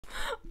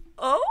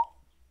Oh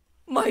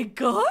my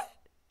god.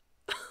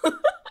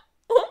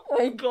 Oh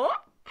my god.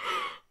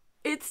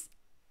 It's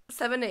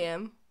 7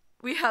 a.m.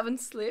 We haven't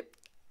slept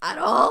at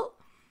all.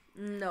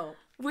 No.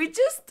 We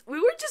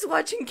were just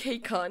watching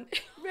KCON.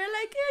 We're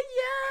like,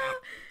 yeah.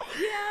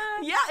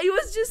 Yeah, it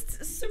was just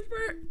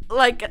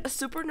a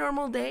super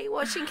normal day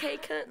watching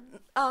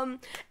KCON.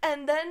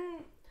 And then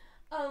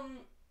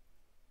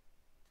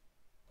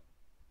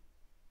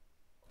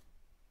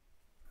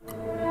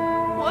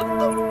what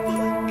the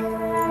fuck?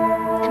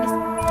 And it's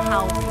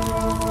how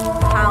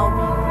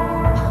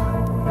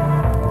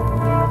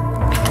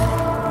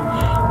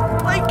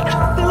Like,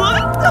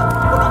 what the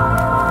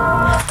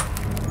fuck?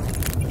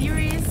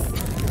 theories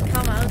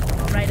come out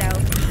right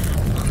out,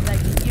 like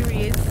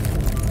theories,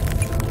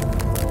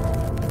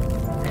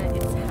 and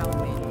it's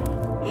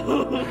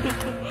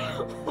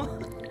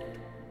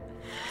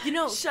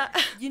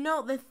you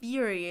know the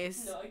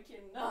theories. No, I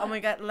cannot. Oh my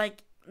god,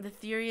 like the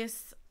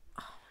theories.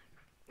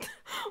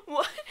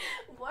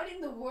 What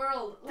in the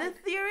world? The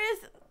theories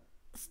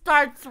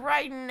starts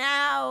right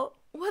now.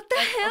 What the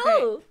hell?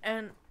 Okay,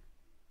 and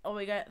oh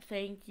my god,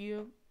 thank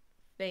you.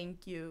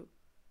 Thank you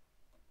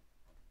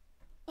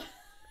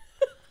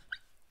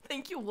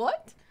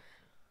what?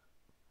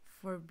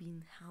 For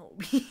being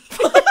happy.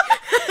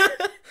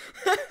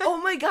 Oh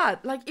my god,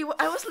 like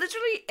I was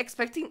literally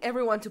expecting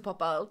everyone to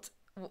pop out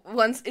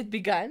once it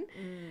began.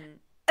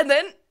 And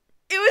then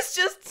it was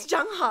just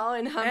Changhao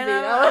and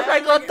Hanbin. I was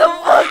like, what the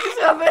fuck is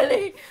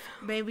happening?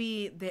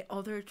 Maybe the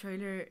other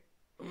trailer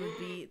would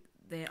be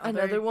the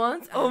Another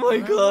ones? Oh my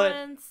god.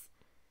 Ones.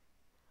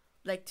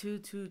 Like two.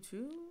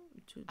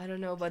 I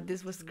don't know, but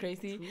this was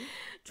crazy.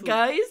 Two.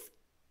 Guys,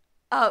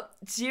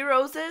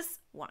 G-Roses,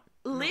 One.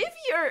 leave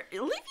your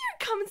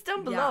comments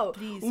down below.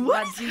 Please.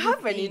 What do is you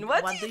happening? think?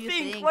 What do you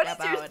think? What is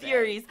your about it?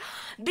 theories?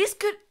 This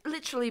could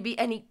literally be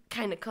any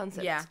kind of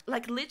concept. Yeah.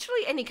 Like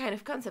literally any kind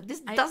of concept. This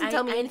doesn't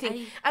tell me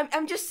anything.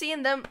 I'm just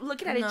seeing them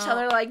looking at each No.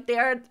 other like they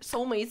are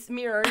soulmates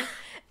mirrors.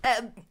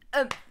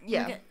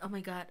 Yeah. Oh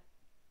my god.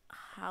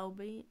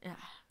 Haobin?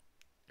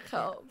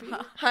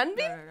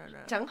 Hanbin? No.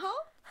 Changhao?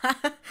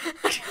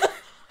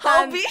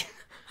 Haobin?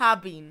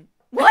 Habin.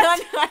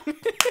 What?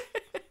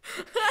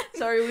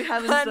 Sorry, we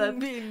haven't said.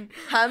 Hanbin.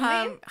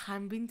 Hanbin?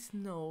 Hanbin's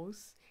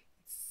nose.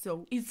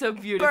 It's so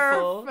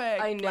beautiful.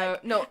 Perfect. I know.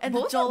 Like, No, and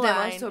both the of them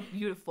are jawline. so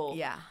beautiful.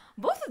 Yeah.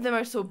 Both of them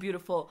are so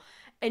beautiful.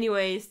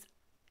 Anyways,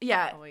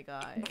 yeah. Oh my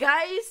god.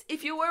 Guys,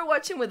 if you were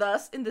watching with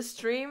us in the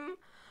stream,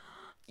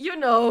 you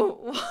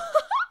know.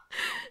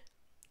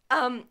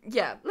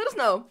 Yeah, let us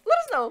know. Let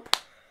us know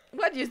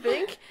what you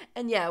think.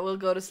 And yeah, we'll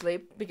go to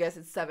sleep because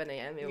it's 7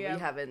 a.m. and Yep. we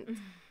haven't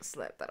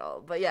slept at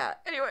all. But yeah,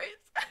 anyways.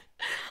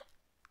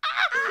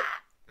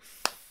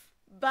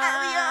 Bye.